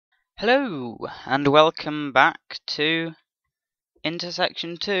Hello, and welcome back to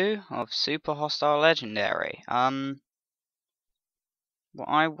Intersection 2 of Super Hostile Legendary. What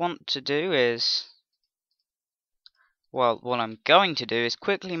I want to do is... Well, what I'm going to do is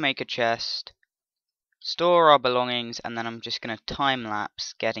quickly make a chest, store our belongings, and then I'm just going to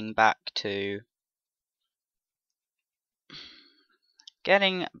time-lapse getting back to...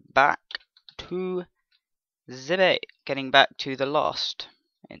 Getting back to the Lost.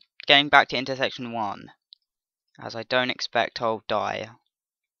 Getting back to Intersection 1. As I don't expect I'll die.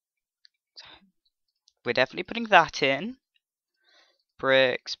 We're definitely putting that in.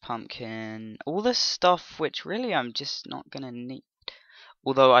 Bricks, pumpkin, all this stuff which really I'm just not gonna need.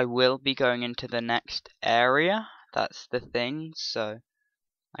 Although I will be going into the next area, that's the thing, so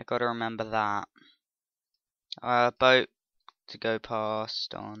I gotta remember that. Boat to go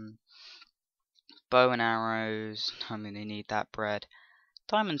past on. Bow and arrows, I'm gonna need that bread.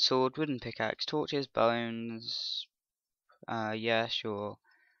 Diamond sword, wooden pickaxe, torches, bones, yeah, sure.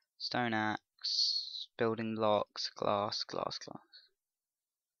 Stone axe, building blocks, glass.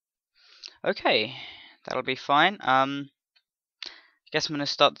 Okay, that'll be fine. I guess I'm gonna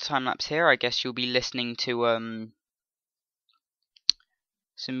start the time lapse here. I guess you'll be listening to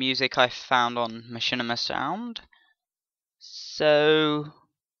some music I found on Machinima Sound. So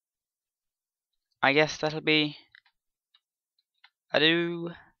I guess that'll be adieu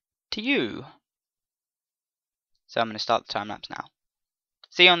to you. So I'm gonna start the time lapse now.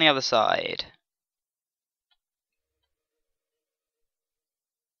 See you on the other side.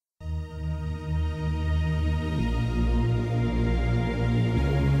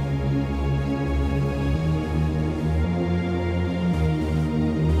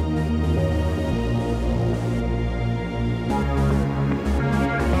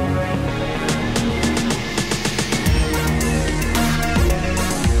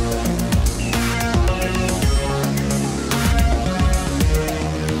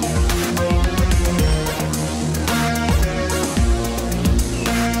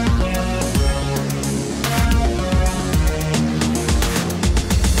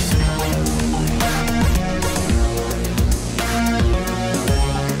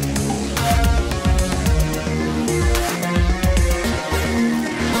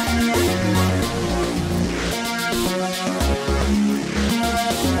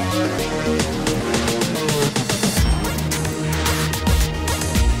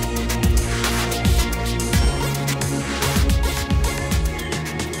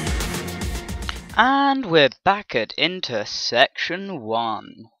 And we're back at Intersection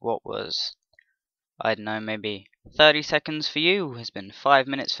 1. What was, I don't know, maybe 30 seconds for you, has been 5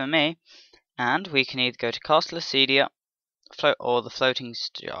 minutes for me. And we can either go to Castle Acedia or the Floating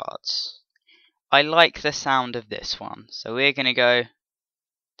Shards. I like the sound of this one, so we're going to go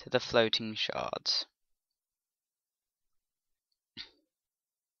to the Floating Shards.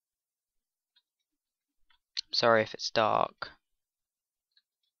 Sorry if it's dark.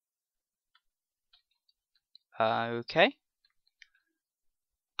 Okay.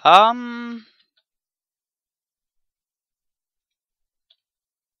 We're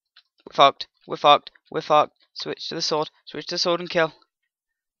fucked. Switch to the sword and kill.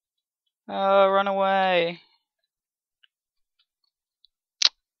 Oh, run away.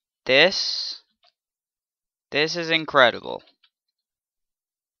 This is incredible.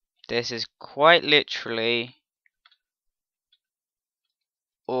 This is quite literally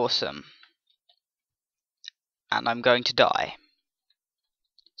awesome. And I'm going to die.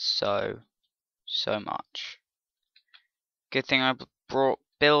 So much. Good thing I brought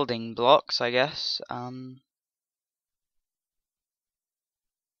building blocks, I guess. Oh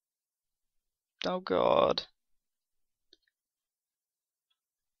god.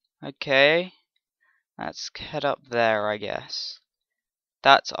 Okay. Let's head up there, I guess.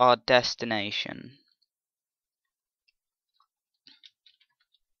 That's our destination.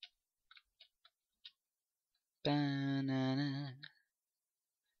 Banana.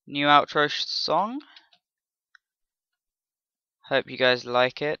 New outro song. Hope you guys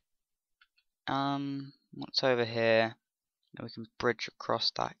like it. What's over here? We can bridge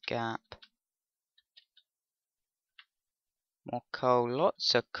across that gap. More coal,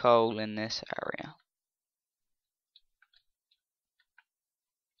 lots of coal in this area.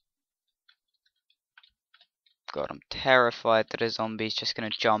 God, I'm terrified that a zombie's just gonna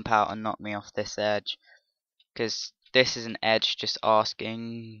jump out and knock me off this edge. Because this is an edge just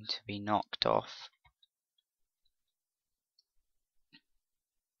asking to be knocked off.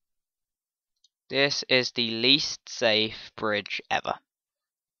 This is the least safe bridge ever.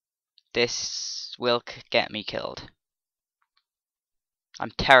 This will get me killed.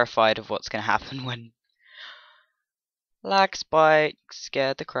 I'm terrified of what's gonna happen when lag spikes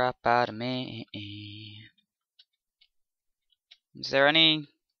scared the crap out of me. Is there any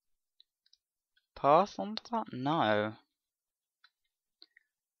path onto that? No.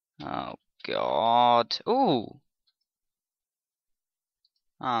 Oh god. Ooh.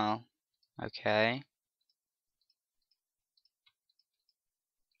 Oh. Okay.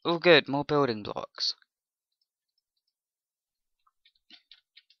 Oh good, more building blocks.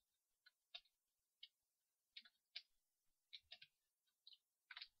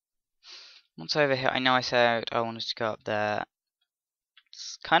 What's over here? I know I said I wanted to go up there.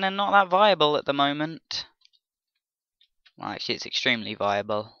 It's kind of not that viable at the moment. Well, actually it's extremely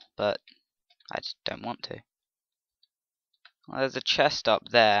viable, but I just don't want to. Well, there's a chest up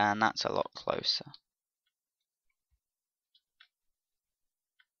there, and that's a lot closer.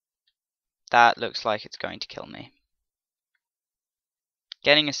 That looks like it's going to kill me.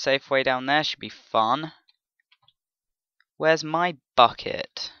 Getting a safe way down there should be fun. Where's my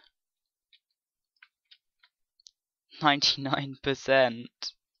bucket? 99%.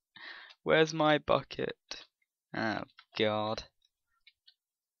 Where's my bucket? Oh god.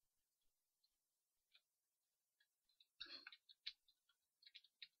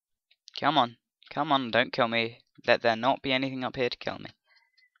 Come on. Come on, don't kill me. Let there not be anything up here to kill me.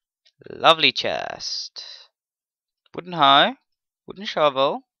 Lovely chest. Wooden hoe. Wooden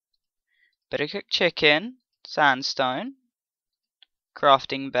shovel. Bit of cooked chicken. Sandstone.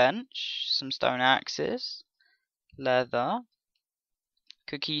 Crafting bench. Some stone axes. Leather.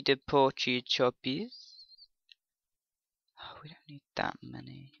 Cookie de porchy choppies. Oh, we don't need that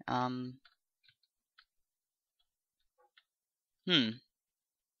many.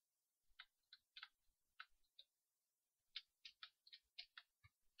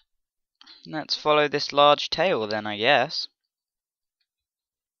 Let's follow this large tail then, I guess.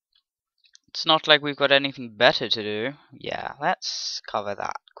 It's not like we've got anything better to do. Yeah, let's cover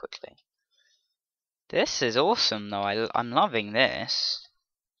that quickly. This is awesome though, I'm loving this.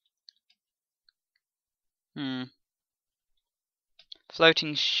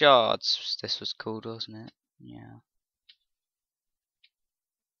 Floating shards, this was called, wasn't it? Yeah.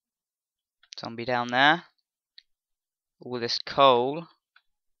 Zombie down there. All this coal.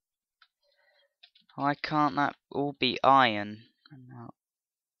 Why can't that all be iron?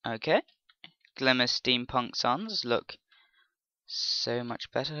 Okay. Glimmer steampunk suns look so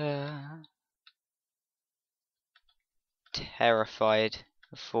much better. Terrified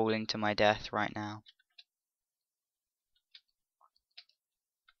of falling to my death right now.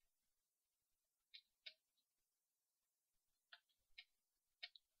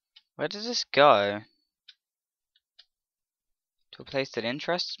 Where does this go? To a place that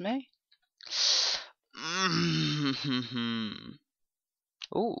interests me?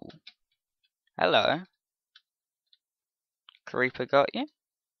 Ooh. Hello. Creeper got you?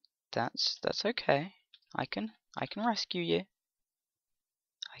 That's okay. I can rescue you.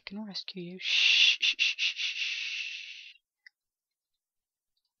 I can rescue you. Shh, shh, shh, shh, shh.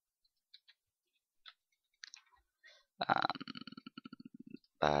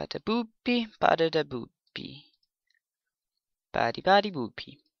 Bada boopy, bada da boopy. Baddy baddy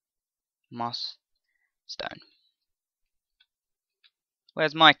boopy. Moss stone.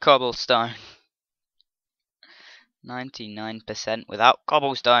 Where's my cobblestone? 99% without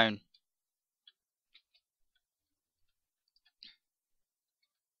cobblestone.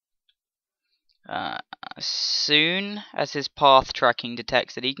 As soon as his path tracking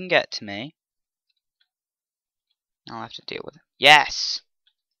detects that he can get to me, I'll have to deal with him. Yes!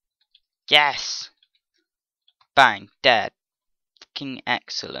 Yes! Bang, dead. Fucking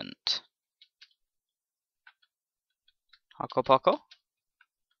excellent. Hoko Poko?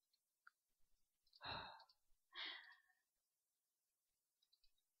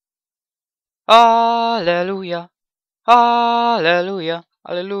 Hallelujah! Hallelujah!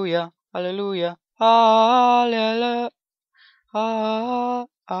 Hallelujah! Hallelujah! Hallelujah!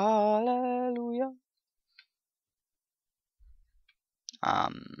 Hallelujah!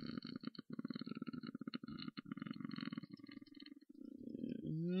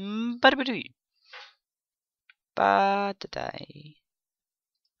 Badabadoo. Badadai.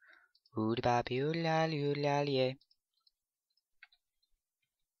 Oodababby oodlally oodlally.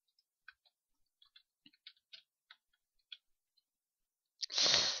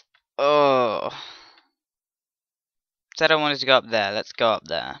 Oh. Said I wanted to go up there. Let's go up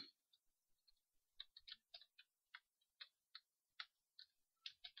there.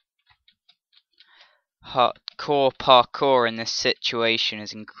 Hardcore parkour in this situation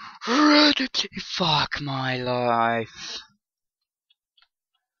is incredibly fuck my life.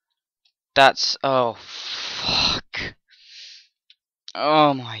 That's... oh, fuck.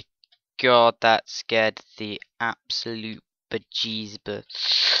 Oh my god, that scared the absolute bejesus.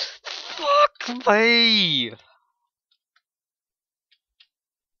 Fuck me!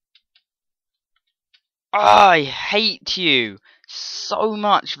 I hate you so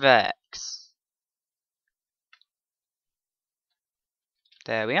much, Vex.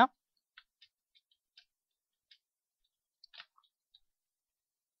 There we are.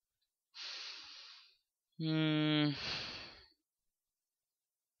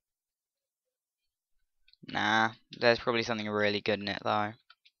 Nah, there's probably something really good in it though.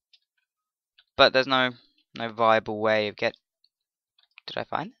 But there's no viable way of get. Did I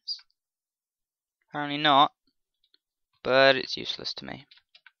find this? Apparently not. But it's useless to me.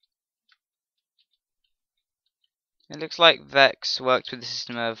 It looks like Vex works with a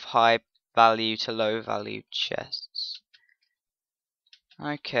system of high value to low value chests.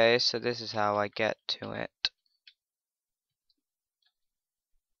 Okay, so this is how I get to it.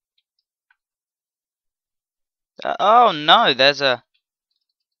 Oh no, there's a...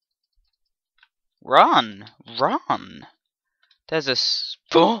 Run! Run! There's a...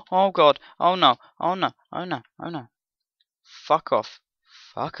 Oh god, oh no, oh no, oh no, oh no. Fuck off.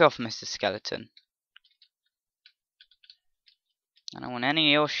 Fuck off, Mr. Skeleton. I don't want any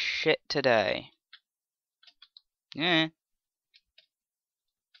of your shit today. Yeah.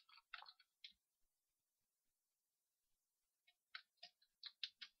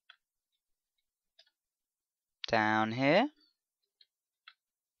 Down here.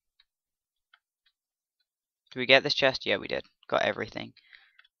 Did we get this chest? Yeah, we did. Got everything.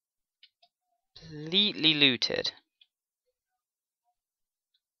 Completely looted.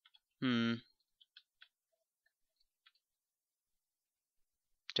 Do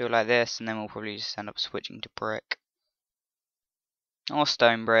it like this, and then we'll probably just end up switching to brick. Or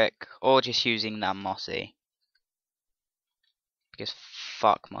stone brick, or just using that mossy. Because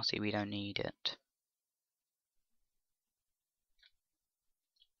fuck mossy, we don't need it.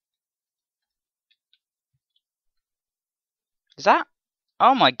 Is that?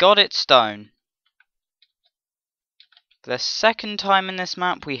 Oh my god, it's stone. For the second time in this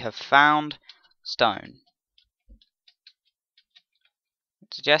map, we have found stone.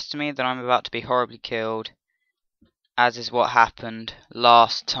 It suggests to me that I'm about to be horribly killed, as is what happened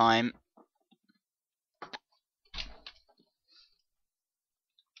last time.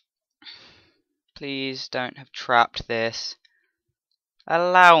 Please don't have trapped this.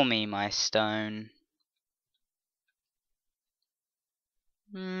 Allow me my stone.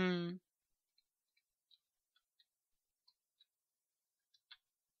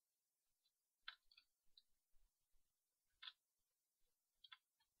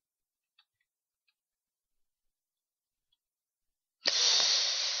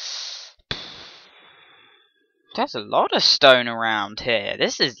 There's a lot of stone around here.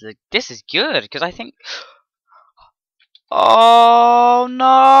 This is good because I think. Oh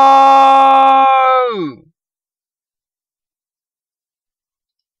no!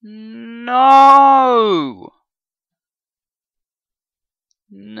 No!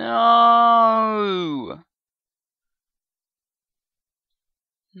 No!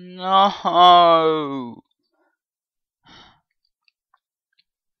 No!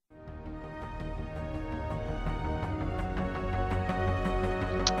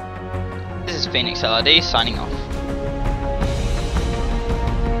 This is Phoenixlrd signing off.